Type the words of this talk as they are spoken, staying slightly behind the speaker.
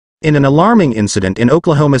In an alarming incident in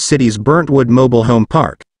Oklahoma City's Burntwood mobile home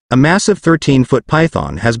park, a massive 13-foot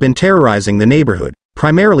python has been terrorizing the neighborhood,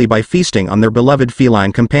 primarily by feasting on their beloved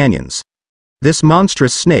feline companions. This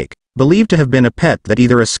monstrous snake, believed to have been a pet that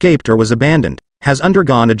either escaped or was abandoned, has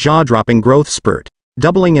undergone a jaw-dropping growth spurt,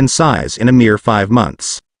 doubling in size in a mere 5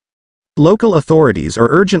 months. Local authorities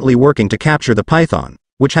are urgently working to capture the python,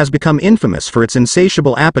 which has become infamous for its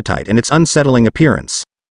insatiable appetite and its unsettling appearance.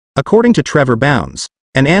 According to Trevor Bounds,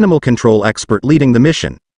 an animal control expert leading the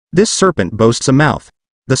mission, this serpent boasts a mouth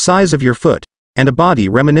the size of your foot, and a body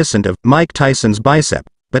reminiscent of Mike Tyson's bicep,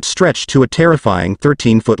 but stretched to a terrifying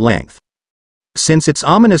 13-foot length. Since its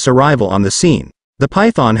ominous arrival on the scene, the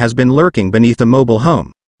python has been lurking beneath a mobile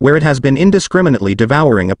home, where it has been indiscriminately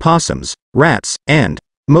devouring opossums, rats, and,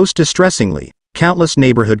 most distressingly, countless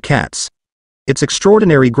neighborhood cats. Its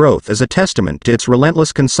extraordinary growth is a testament to its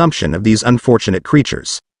relentless consumption of these unfortunate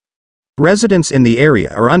creatures. Residents in the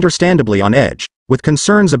area are understandably on edge, with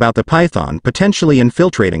concerns about the python potentially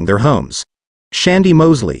infiltrating their homes. Shandy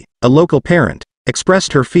Mosley, a local parent,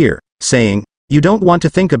 expressed her fear, saying, "You don't want to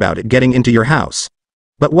think about it getting into your house.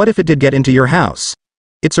 But what if it did get into your house?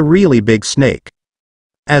 It's a really big snake."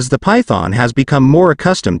 As the python has become more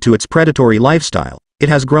accustomed to its predatory lifestyle, it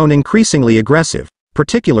has grown increasingly aggressive,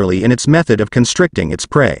 particularly in its method of constricting its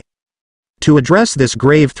prey. To address this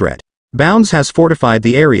grave threat, Bounds has fortified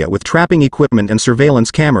the area with trapping equipment and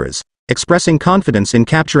surveillance cameras, expressing confidence in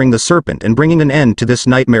capturing the serpent and bringing an end to this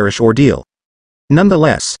nightmarish ordeal.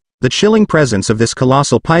 Nonetheless, the chilling presence of this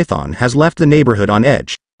colossal python has left the neighborhood on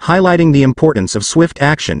edge, highlighting the importance of swift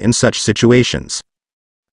action in such situations.